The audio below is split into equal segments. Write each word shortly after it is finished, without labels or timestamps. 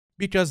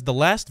Because the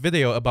last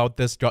video about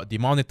this got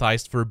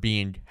demonetized for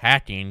being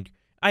hacking,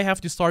 I have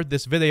to start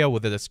this video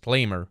with a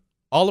disclaimer.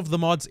 All of the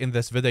mods in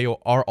this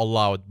video are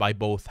allowed by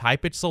both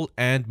Hypixel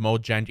and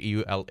Mojang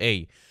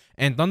EULA,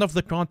 and none of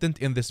the content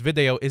in this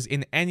video is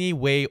in any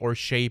way or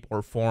shape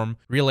or form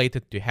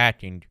related to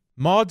hacking.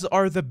 Mods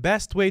are the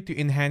best way to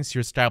enhance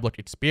your Skyblock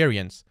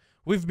experience.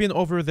 We've been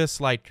over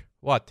this like,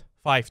 what,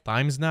 5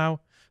 times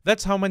now?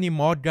 That's how many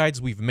mod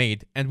guides we've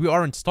made, and we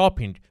aren't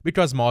stopping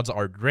because mods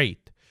are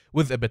great.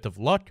 With a bit of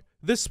luck,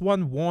 this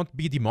one won't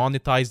be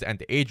demonetized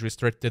and age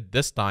restricted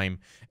this time,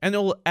 and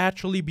it'll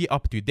actually be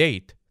up to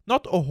date.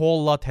 Not a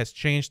whole lot has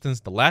changed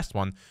since the last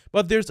one,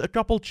 but there's a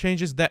couple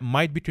changes that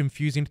might be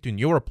confusing to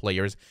newer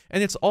players,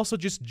 and it's also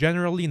just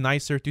generally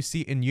nicer to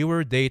see a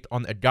newer date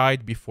on a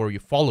guide before you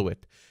follow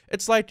it.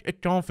 It's like a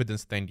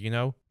confidence thing, you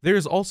know?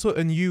 There's also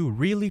a new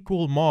really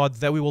cool mod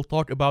that we will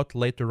talk about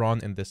later on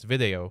in this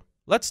video.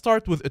 Let's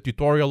start with a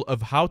tutorial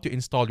of how to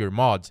install your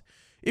mods.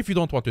 If you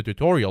don't want a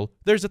tutorial,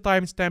 there's a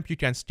timestamp you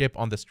can skip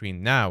on the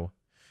screen now.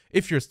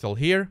 If you're still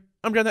here,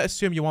 I'm gonna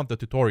assume you want the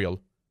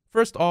tutorial.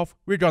 First off,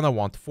 we're gonna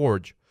want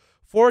Forge.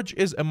 Forge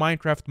is a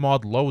Minecraft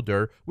mod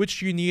loader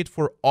which you need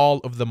for all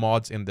of the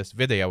mods in this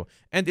video,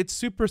 and it's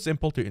super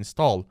simple to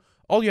install.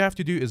 All you have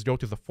to do is go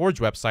to the Forge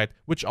website,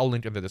 which I'll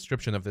link in the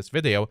description of this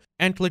video,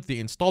 and click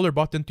the installer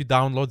button to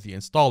download the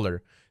installer.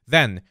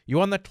 Then, you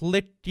wanna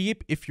click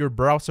keep if your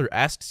browser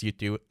asks you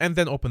to, and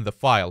then open the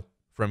file.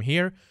 From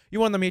here, you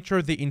wanna make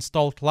sure the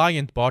install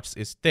client box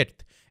is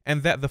ticked,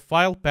 and that the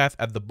file path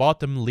at the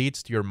bottom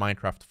leads to your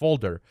Minecraft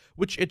folder,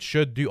 which it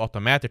should do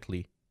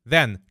automatically.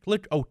 Then,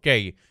 click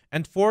OK,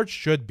 and Forge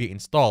should be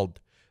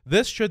installed.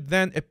 This should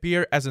then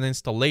appear as an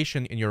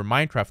installation in your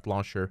Minecraft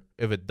launcher.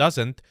 If it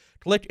doesn't,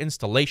 click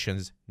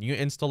Installations, New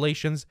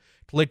Installations,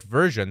 click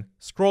Version,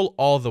 scroll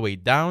all the way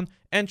down,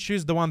 and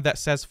choose the one that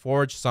says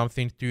Forge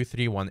something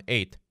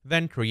 2318,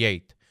 then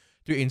Create.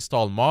 To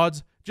install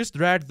mods, just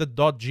drag the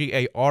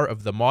 .gar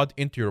of the mod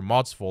into your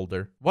mods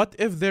folder. What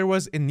if there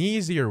was an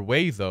easier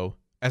way though?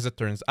 As it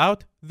turns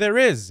out, there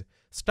is!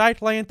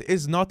 SkyClient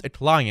is not a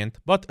client,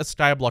 but a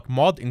Skyblock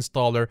mod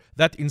installer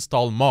that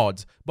install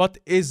mods, but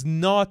is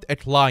not a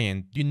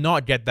client. Do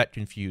not get that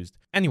confused.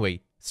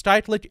 Anyway,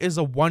 SkyClient is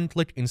a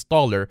one-click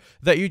installer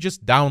that you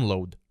just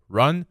download,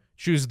 run,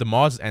 choose the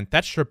mods and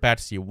texture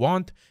packs you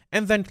want,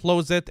 and then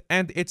close it,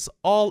 and it's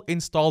all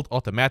installed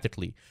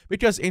automatically,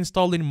 because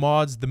installing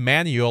mods the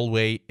manual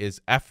way is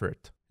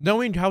effort.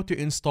 Knowing how to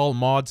install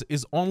mods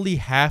is only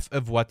half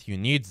of what you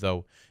need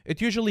though.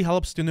 It usually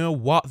helps to know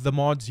what the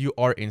mods you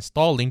are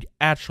installing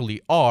actually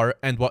are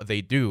and what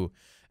they do.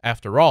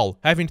 After all,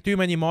 having too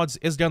many mods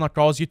is gonna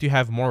cause you to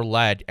have more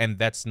lag, and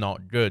that's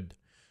not good.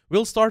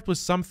 We'll start with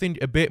something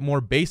a bit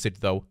more basic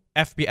though,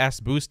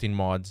 FPS boosting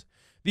mods.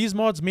 These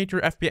mods make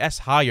your FPS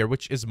higher,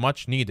 which is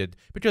much needed,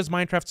 because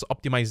Minecraft's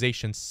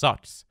optimization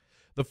sucks.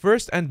 The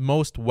first and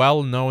most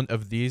well-known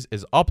of these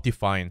is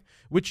Optifine,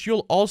 which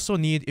you'll also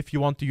need if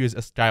you want to use a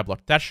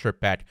Skyblock texture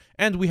pack,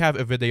 and we have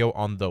a video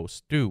on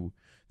those too.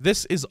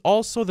 This is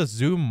also the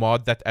zoom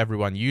mod that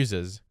everyone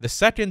uses. The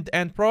second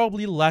and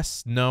probably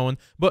less known,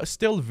 but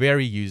still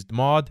very used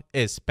mod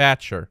is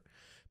Patcher.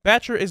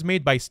 Patcher is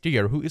made by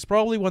Steer, who is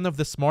probably one of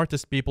the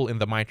smartest people in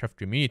the Minecraft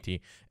community,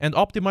 and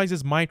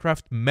optimizes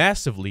Minecraft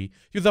massively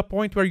to the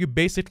point where you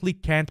basically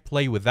can't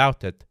play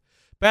without it.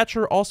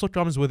 Patcher also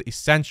comes with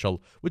Essential,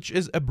 which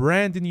is a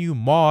brand new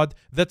mod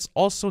that's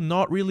also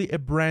not really a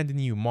brand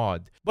new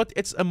mod, but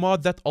it's a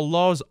mod that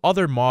allows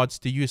other mods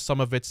to use some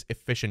of its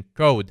efficient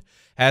code,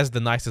 has the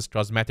nicest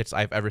cosmetics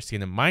I've ever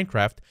seen in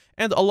Minecraft,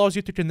 and allows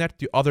you to connect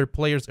to other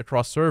players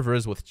across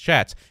servers with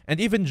chats, and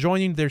even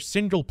joining their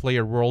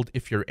single-player world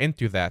if you're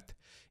into that.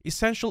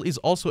 Essential is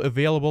also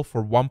available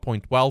for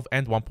 1.12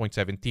 and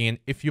 1.17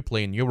 if you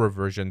play newer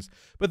versions,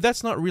 but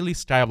that's not really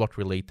Skyblock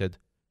related.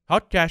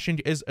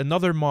 HUDCaching is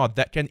another mod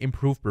that can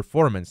improve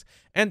performance,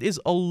 and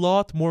is a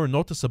lot more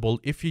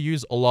noticeable if you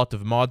use a lot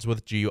of mods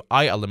with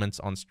GUI elements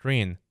on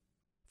screen.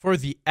 For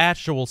the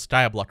actual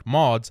Skyblock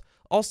mods,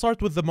 I'll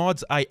start with the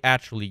mods I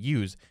actually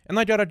use, and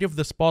I gotta give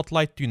the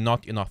spotlight to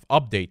Not Enough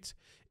Updates.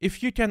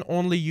 If you can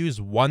only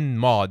use one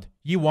mod,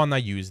 you wanna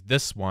use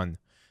this one.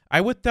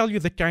 I would tell you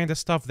the kinda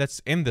stuff that's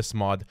in this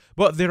mod,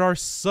 but there are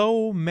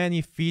so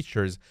many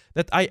features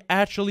that I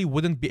actually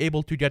wouldn't be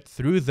able to get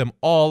through them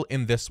all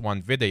in this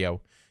one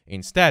video.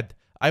 Instead,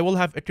 I will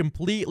have a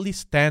completely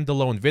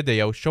standalone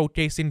video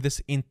showcasing this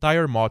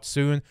entire mod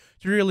soon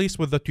to release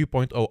with the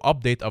 2.0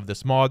 update of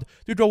this mod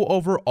to go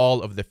over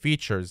all of the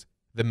features.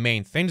 The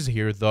main things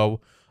here,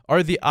 though,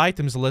 are the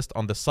items list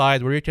on the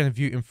side where you can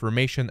view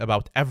information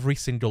about every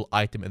single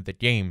item in the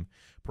game,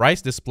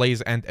 price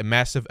displays, and a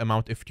massive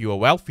amount of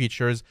QOL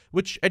features,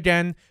 which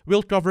again,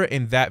 we'll cover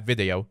in that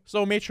video,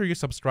 so make sure you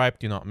subscribe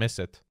to not miss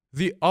it.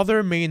 The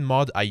other main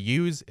mod I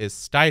use is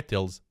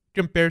Skytils.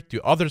 Compared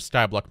to other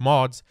Skyblock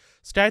mods,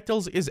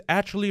 Skytils is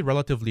actually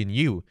relatively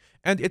new,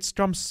 and it's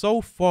come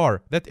so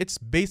far that it's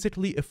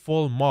basically a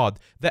full mod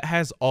that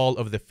has all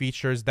of the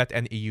features that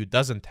an EU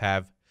doesn't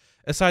have.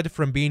 Aside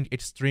from being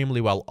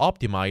extremely well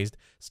optimized,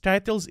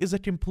 Skytils is a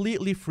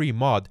completely free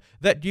mod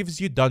that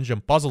gives you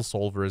dungeon puzzle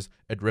solvers,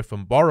 a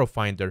Griffin Borrow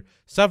Finder,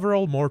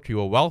 several more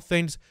QOL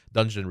things,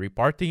 dungeon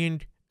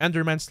repartying,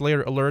 Enderman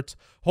Slayer alerts,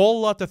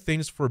 whole lot of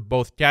things for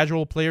both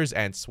casual players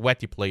and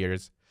sweaty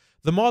players.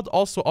 The mod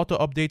also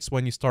auto-updates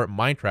when you start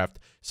Minecraft,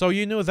 so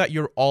you know that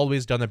you're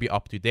always gonna be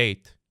up to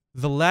date.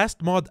 The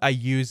last mod I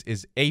use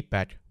is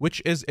Apec,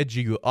 which is a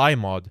GUI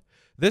mod.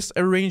 This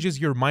arranges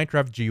your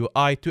Minecraft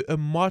GUI to a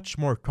much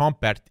more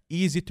compact,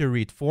 easy to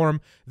read form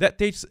that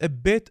takes a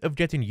bit of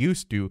getting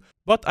used to,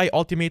 but I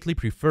ultimately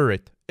prefer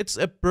it. It's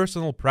a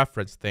personal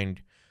preference thing.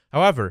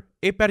 However,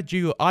 Apec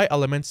GUI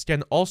elements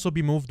can also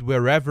be moved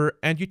wherever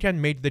and you can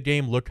make the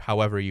game look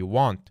however you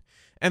want.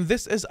 And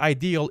this is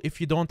ideal if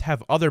you don't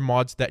have other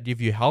mods that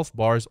give you health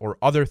bars or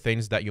other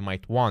things that you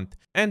might want,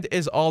 and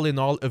is all in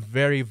all a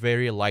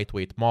very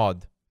lightweight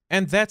mod.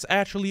 And that's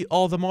actually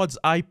all the mods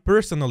I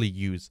personally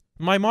use.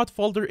 My mod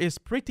folder is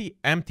pretty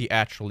empty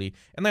actually,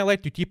 and I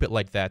like to keep it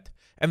like that.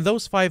 And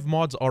those 5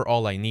 mods are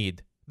all I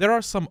need. There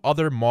are some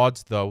other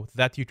mods though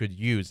that you could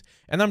use,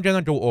 and I'm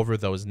gonna go over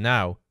those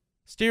now.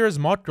 Steer's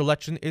mod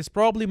collection is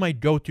probably my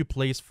go-to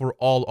place for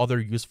all other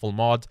useful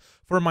mods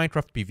for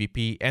Minecraft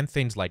PvP and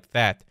things like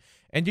that.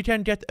 And you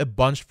can get a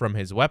bunch from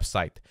his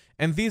website,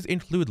 and these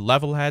include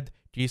Levelhead,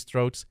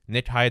 Keystrokes,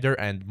 Nick Hider,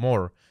 and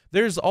more.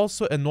 There's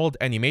also an old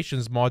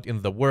animations mod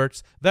in the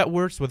works that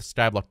works with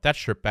Skyblock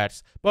texture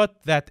packs,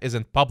 but that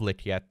isn't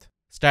public yet.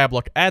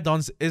 Skyblock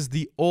Addons is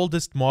the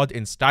oldest mod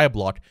in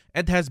Skyblock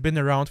and has been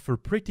around for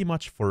pretty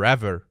much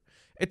forever.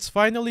 It's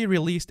finally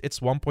released its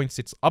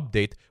 1.6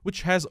 update,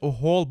 which has a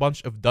whole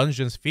bunch of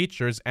dungeons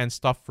features and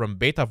stuff from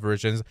beta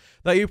versions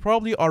that you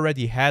probably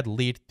already had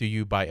leaked to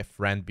you by a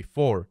friend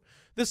before.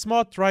 This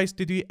mod tries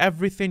to do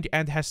everything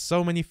and has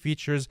so many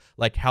features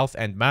like health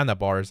and mana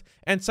bars,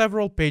 and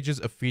several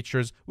pages of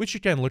features which you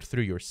can look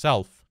through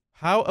yourself.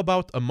 How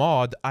about a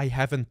mod I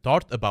haven't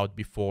thought about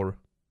before?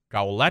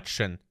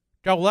 Cowlection.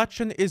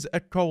 Cowlection is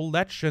a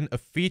collection of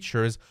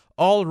features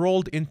all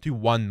rolled into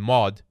one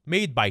mod,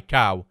 made by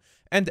Cow,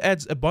 and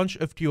adds a bunch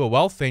of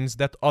QOL things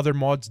that other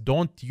mods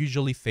don't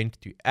usually think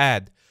to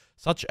add,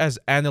 such as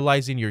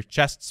analyzing your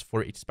chests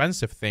for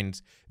expensive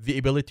things, the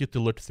ability to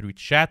look through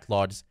chat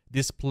logs,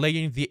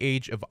 displaying the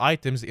age of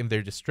items in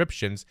their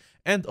descriptions,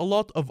 and a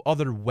lot of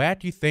other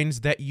wacky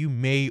things that you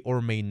may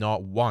or may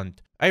not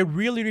want. I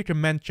really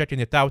recommend checking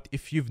it out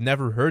if you've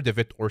never heard of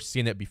it or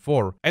seen it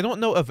before. I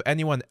don't know of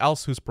anyone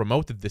else who's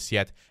promoted this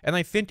yet, and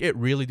I think it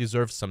really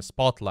deserves some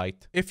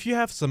spotlight. If you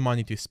have some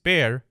money to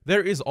spare,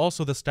 there is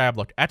also the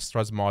Skyblock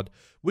Extras mod,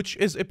 which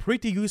is a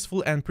pretty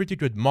useful and pretty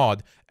good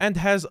mod, and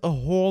has a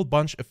whole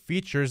bunch of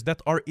features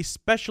that are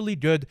especially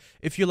good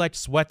if you like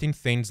sweating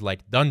things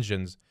like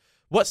dungeons.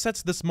 What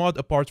sets this mod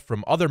apart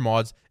from other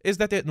mods is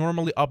that it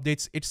normally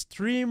updates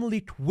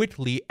extremely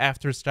quickly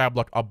after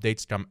Skyblock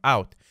updates come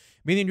out,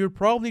 meaning you're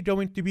probably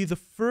going to be the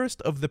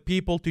first of the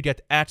people to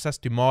get access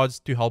to mods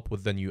to help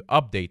with the new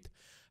update.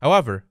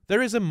 However,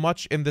 there isn't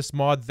much in this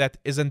mod that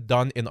isn't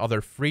done in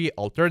other free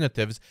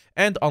alternatives,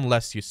 and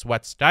unless you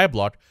sweat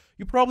Skyblock,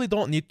 you probably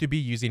don't need to be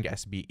using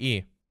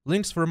SBE.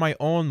 Links for my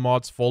own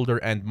mods folder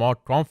and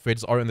mod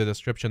configs are in the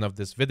description of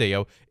this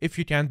video if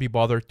you can't be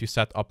bothered to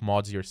set up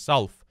mods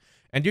yourself.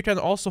 And you can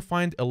also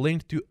find a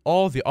link to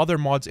all the other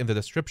mods in the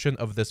description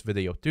of this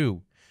video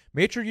too.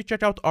 Make sure you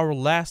check out our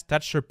last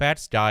texture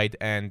packs guide,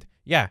 and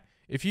yeah,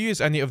 if you use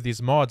any of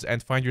these mods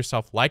and find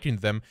yourself liking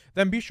them,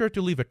 then be sure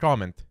to leave a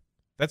comment.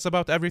 That's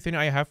about everything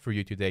I have for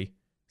you today.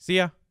 See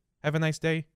ya, have a nice day.